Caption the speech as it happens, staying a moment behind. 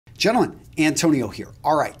Gentlemen, Antonio here.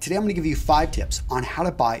 All right, today I'm going to give you 5 tips on how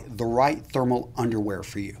to buy the right thermal underwear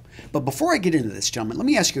for you. But before I get into this, gentlemen, let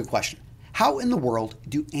me ask you a question. How in the world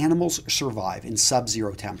do animals survive in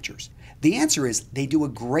sub-zero temperatures? The answer is they do a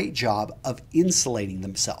great job of insulating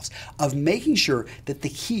themselves, of making sure that the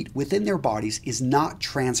heat within their bodies is not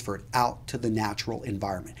transferred out to the natural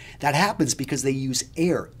environment. That happens because they use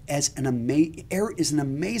air as air is an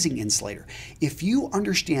amazing insulator. If you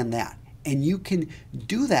understand that, and you can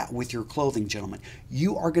do that with your clothing, gentlemen,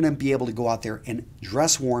 you are going to be able to go out there and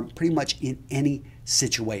dress warm pretty much in any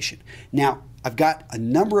situation. Now, I've got a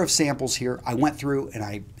number of samples here. I went through and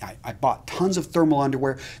I bought tons of thermal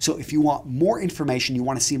underwear. So if you want more information, you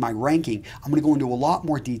want to see my ranking, I'm going to go into a lot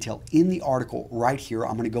more detail in the article right here.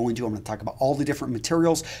 I'm going to talk about all the different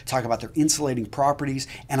materials, talk about their insulating properties,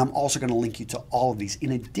 and I'm also going to link you to all of these.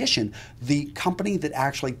 In addition, the company that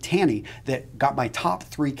actually, Tanny, that got my top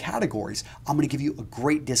 3 categories, I'm going to give you a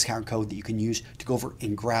great discount code that you can use to go over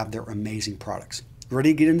and grab their amazing products.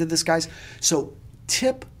 Ready to get into this, guys? So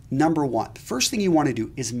tip number 1, the first thing you want to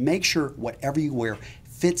do is make sure whatever you wear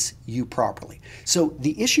fits you properly. So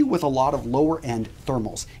the issue with a lot of lower end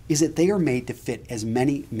thermals is that they are made to fit as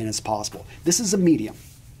many men as possible. This is a medium,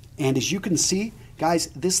 and as you can see, guys,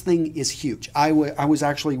 this thing is huge. I was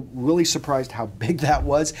actually really surprised how big that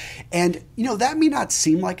was. And you know, that may not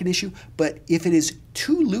seem like an issue, but if it is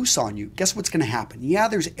too loose on you, guess what's going to happen? Yeah,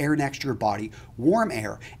 there's air next to your body, warm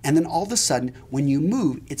air, and then all of a sudden, when you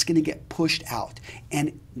move, it's going to get pushed out.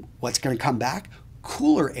 And what's going to come back?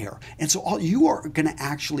 Cooler air. And so you are going to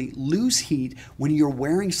actually lose heat when you're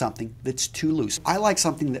wearing something that's too loose. I like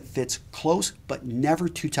something that fits close but never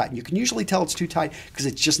too tight. And you can usually tell it's too tight because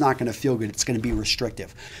it's just not going to feel good. It's going to be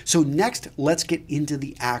restrictive. So next, let's get into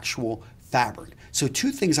the actual fabric. So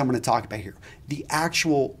 2 things I'm going to talk about here. The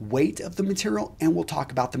actual weight of the material, and we'll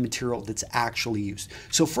talk about the material that's actually used.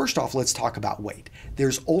 So first off, let's talk about weight.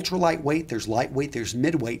 There's ultra lightweight, there's lightweight, there's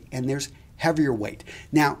midweight, and there's heavier weight.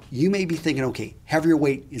 Now, you may be thinking, okay, heavier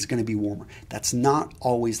weight is going to be warmer. That's not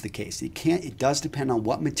always the case. It does depend on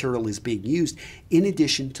what material is being used in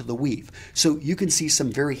addition to the weave. So you can see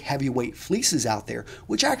some very heavyweight fleeces out there,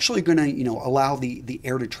 which actually are going to, allow the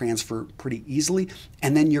air to transfer pretty easily.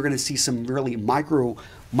 And then you're going to see some really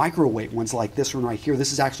microweight ones like this one right here.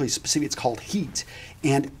 This is actually specific, it's called Heat.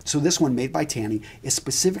 And so this one, made by Tanny, is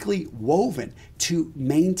specifically woven to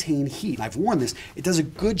maintain heat. I've worn this. It does a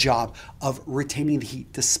good job of retaining the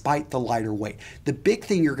heat despite the lighter weight. The big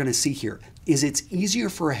thing you're going to see here is it's easier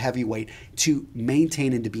for a heavyweight to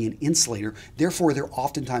maintain and to be an insulator. Therefore, they're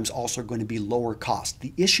oftentimes also going to be lower cost.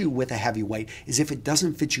 The issue with a heavyweight is if it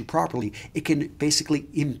doesn't fit you properly, it can basically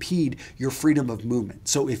impede your freedom of movement.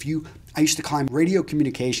 So I used to climb radio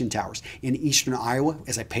communication towers in eastern Iowa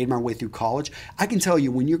as I paid my way through college. I can tell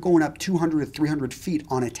you when you're going up 200 to 300 feet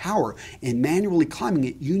on a tower and manually climbing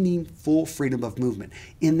it, you need full freedom of movement.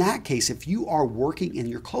 In that case, if you are working in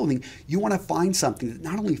your clothing, you want to find something that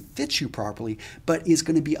not only fits you properly, but is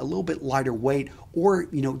going to be a little bit lighter weight or,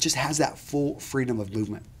 just has that full freedom of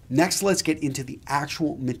movement. Next, let's get into the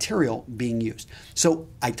actual material being used. So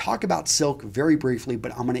I talk about silk very briefly,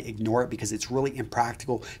 but I'm going to ignore it because it's really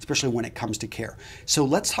impractical, especially when it comes to care. So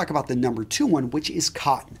let's talk about the number 2 one, which is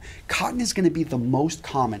cotton. Cotton is going to be the most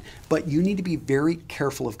common, but you need to be very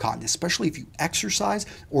careful of cotton, especially if you exercise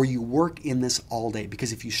or you work in this all day,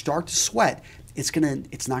 because if you start to sweat,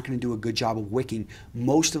 it's not going to do a good job of wicking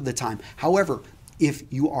most of the time. However, if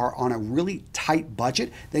you are on a really tight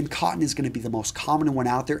budget, then cotton is going to be the most common one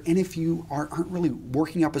out there. And if you aren't really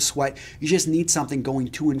working up a sweat, you just need something going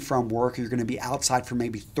to and from work, or you're going to be outside for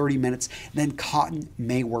maybe 30 minutes, then cotton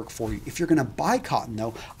may work for you. If you're going to buy cotton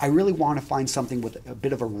though, I really want to find something with a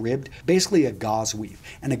bit of a ribbed, basically a gauze weave.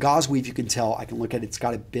 And a gauze weave, you can tell, I can look at it, it's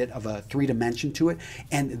got a bit of a 3-dimension to it.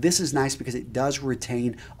 And this is nice because it does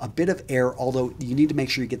retain a bit of air, although you need to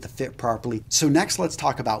make sure you get the fit properly. So next, let's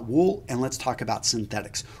talk about wool and let's talk about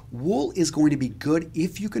synthetics. Wool is going to be good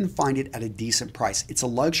if you can find it at a decent price. It's a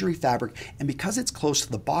luxury fabric, and because it's close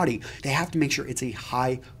to the body, they have to make sure it's a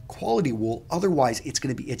high quality wool, otherwise it's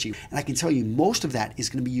going to be itchy. And I can tell you most of that is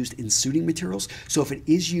going to be used in suiting materials, so if it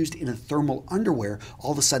is used in a thermal underwear,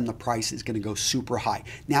 all of a sudden the price is going to go super high.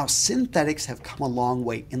 Now, synthetics have come a long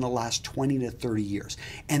way in the last 20 to 30 years,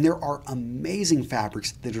 and there are amazing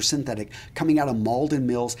fabrics that are synthetic coming out of Malden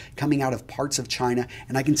mills, coming out of parts of China,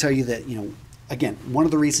 and I can tell you that, again, one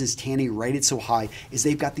of the reasons Tanny rated so high is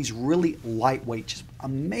they've got these really lightweight, just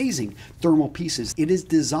amazing thermal pieces. It is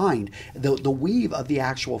designed, the weave of the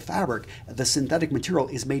actual fabric, the synthetic material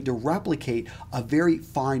is made to replicate a very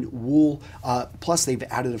fine wool, plus they've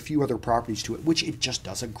added a few other properties to it, which it just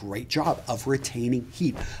does a great job of retaining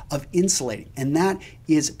heat, of insulating, and that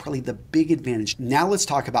is probably the big advantage. Now let's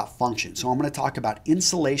talk about function. So I'm going to talk about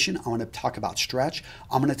insulation, I'm going to talk about stretch,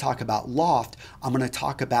 I'm going to talk about loft, I'm going to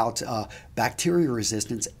talk about bacteria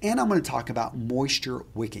resistance, and I'm going to talk about moisture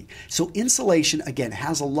wicking. So insulation, again,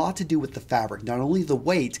 has a lot to do with the fabric, not only the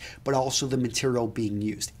weight, but also the material being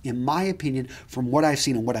used. In my opinion, from what I've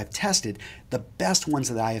seen and what I've tested, the best ones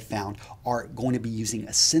that I have found are going to be using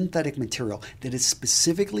a synthetic material that is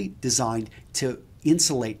specifically designed to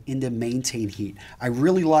insulate and to maintain heat. I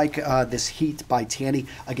really like this Heat by Tandy,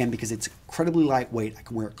 again, because it's incredibly lightweight. I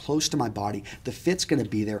can wear it close to my body. The fit's going to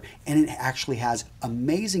be there, and it actually has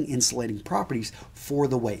amazing insulating properties for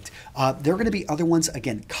the weight. There are going to be other ones.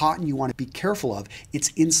 Again, cotton you want to be careful of.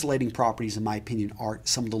 Its insulating properties, in my opinion, are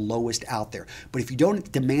some of the lowest out there. But if you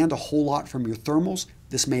don't demand a whole lot from your thermals,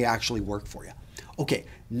 this may actually work for you. Okay,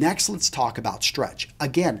 next let's talk about stretch.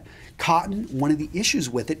 Again, cotton, one of the issues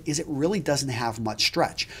with it is it really doesn't have much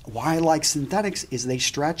stretch. Why I like synthetics is they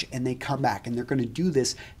stretch and they come back, and they're going to do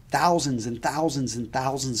this thousands and thousands and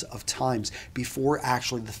thousands of times before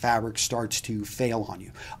actually the fabric starts to fail on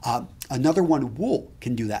you. Another one, wool,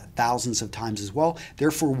 can do that thousands of times as well.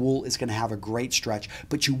 Therefore, wool is going to have a great stretch.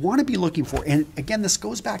 But you want to be looking for, and again, this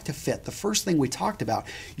goes back to fit. The first thing we talked about,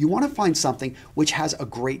 you want to find something which has a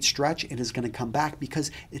great stretch and is going to come back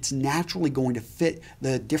because it's naturally going to fit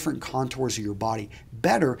the different contours of your body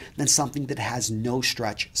better than something that has no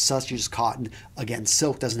stretch, such as cotton. Again,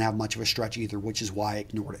 silk doesn't have much of a stretch either, which is why I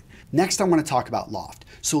ignored it. Next, I want to talk about loft.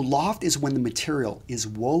 So loft is when the material is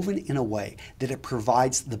woven in a way that it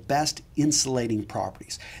provides the best insulating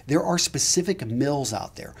properties. There are specific mills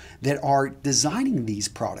out there that are designing these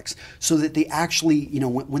products so that they actually,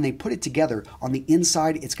 when they put it together, on the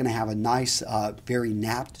inside, it's going to have a nice, very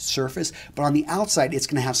napped surface, but on the outside, it's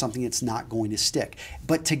going to have something that's not going to stick.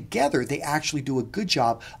 But together, they actually do a good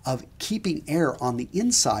job of keeping air on the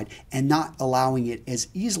inside and not allowing it as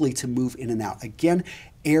easily to move in and out. Again,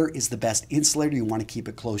 air is the best insulator. You want to keep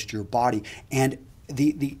it close to your body. And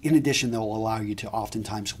in addition, they'll allow you to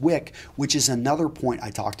oftentimes wick, which is another point I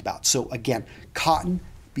talked about. So again, cotton,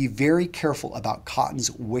 be very careful about cotton's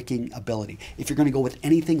wicking ability. If you're going to go with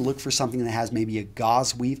anything, look for something that has maybe a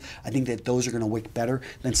gauze weave. I think that those are going to wick better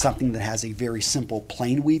than something that has a very simple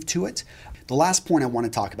plain weave to it. The last point I want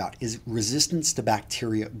to talk about is resistance to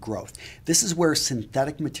bacteria growth. This is where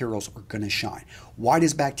synthetic materials are going to shine. Why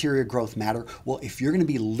does bacteria growth matter? Well, if you're going to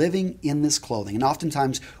be living in this clothing, and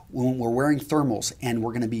oftentimes when we're wearing thermals and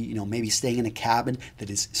we're going to be, maybe staying in a cabin that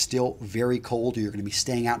is still very cold, or you're going to be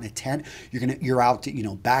staying out in a tent, you're out,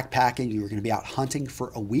 backpacking, you're going to be out hunting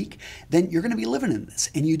for a week, then you're going to be living in this,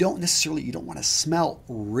 and you don't want to smell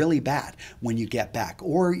really bad when you get back,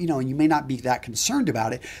 or you may not be that concerned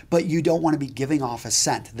about it, but you don't want to be giving off a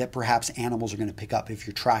scent that perhaps animals are going to pick up if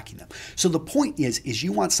you're tracking them. So the point is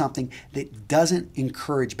you want something that doesn't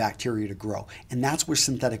encourage bacteria to grow, and that's where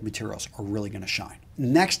synthetic materials are really going to shine.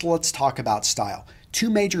 Next, let's talk about style. Two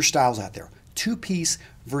major styles out there: two-piece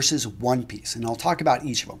versus one-piece, and I'll talk about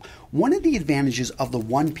each of them. One of the advantages of the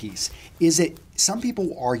one-piece is that some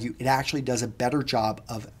people argue it actually does a better job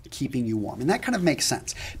of keeping you warm. And that kind of makes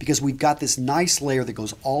sense because we've got this nice layer that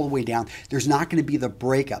goes all the way down. There's not going to be the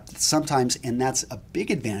breakup that sometimes, and that's a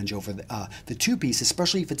big advantage over the two-piece,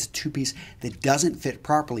 especially if it's a two-piece that doesn't fit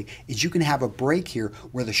properly, is you can have a break here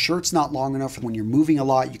where the shirt's not long enough. When you're moving a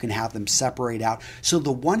lot, you can have them separate out. So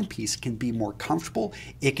the one-piece can be more comfortable.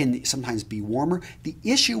 It can sometimes be warmer. The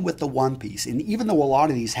issue with the one-piece, and even though a lot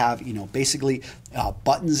of these have, basically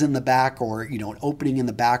buttons in the back, or, an opening in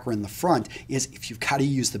the back or in the front, is if you've got to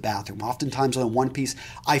use the bathroom. Oftentimes on a one-piece,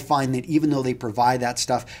 I find that even though they provide that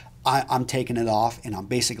stuff, I'm taking it off and I'm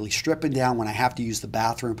basically stripping down when I have to use the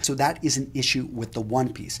bathroom. So that is an issue with the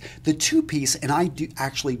one piece. The two piece, and I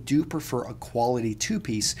actually do prefer a quality two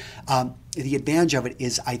piece. The advantage of it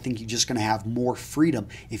is I think you're just going to have more freedom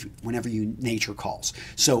whenever nature calls.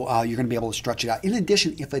 So you're going to be able to stretch it out. In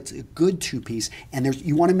addition, if it's a good two-piece, and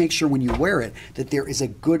you want to make sure when you wear it that there is a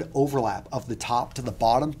good overlap of the top to the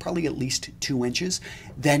bottom, probably at least 2 inches,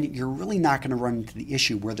 then you're really not going to run into the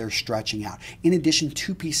issue where they're stretching out. In addition,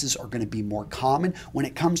 two pieces are going to be more common. When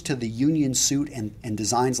it comes to the union suit and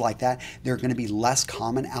designs like that, they're going to be less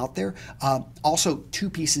common out there. Also, two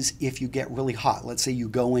pieces if you get really hot. Let's say you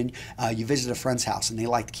go in, you visit a friend's house and they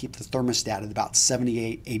like to keep the thermostat at about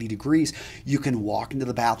 78, 80 degrees. You can walk into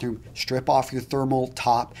the bathroom, strip off your thermal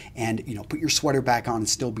top, and put your sweater back on and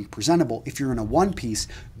still be presentable. If you're in a one piece,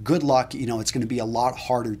 good luck. You know, it's going to be a lot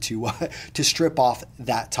harder to strip off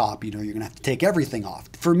that top. You know, you're going to have to take everything off.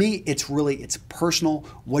 For me, it's personal.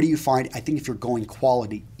 What do you find? I think if you're going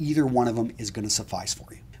quality, either one of them is going to suffice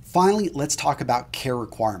for you. Finally, let's talk about care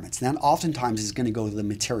requirements. And that oftentimes is going to go to the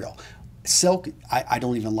material. Silk, I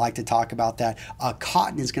don't even like to talk about that.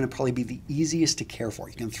 Cotton is going to probably be the easiest to care for.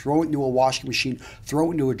 You can throw it into a washing machine, throw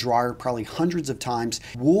it into a dryer probably hundreds of times.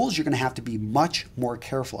 Wools, you're going to have to be much more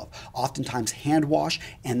careful of. Oftentimes hand wash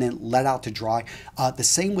and then let out to dry. The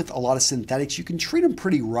same with a lot of synthetics. You can treat them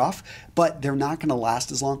pretty rough, but they're not going to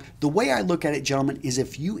last as long. The way I look at it, gentlemen, is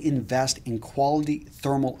if you invest in quality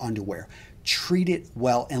thermal underwear, treat it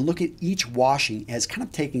well, and look at each washing as kind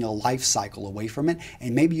of taking a life cycle away from it,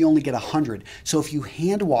 and maybe you only get 100. So if you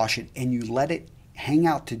hand wash it and you let it hang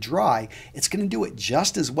out to dry, it's going to do it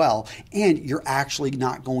just as well, and you're actually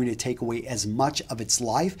not going to take away as much of its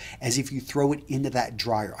life as if you throw it into that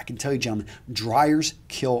dryer. I can tell you, gentlemen, dryers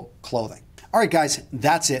kill clothing. All right, guys,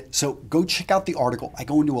 that's it. So go check out the article. I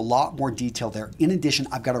go into a lot more detail there. In addition,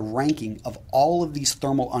 I've got a ranking of all of these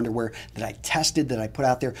thermal underwear that I tested, that I put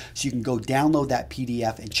out there. So you can go download that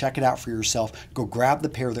PDF and check it out for yourself. Go grab the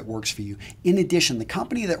pair that works for you. In addition, the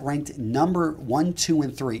company that ranked number 1, 2,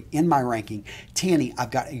 and 3 in my ranking, Tanny,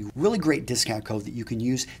 I've got a really great discount code that you can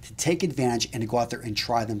use to take advantage and to go out there and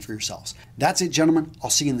try them for yourselves. That's it, gentlemen. I'll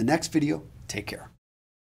see you in the next video. Take care.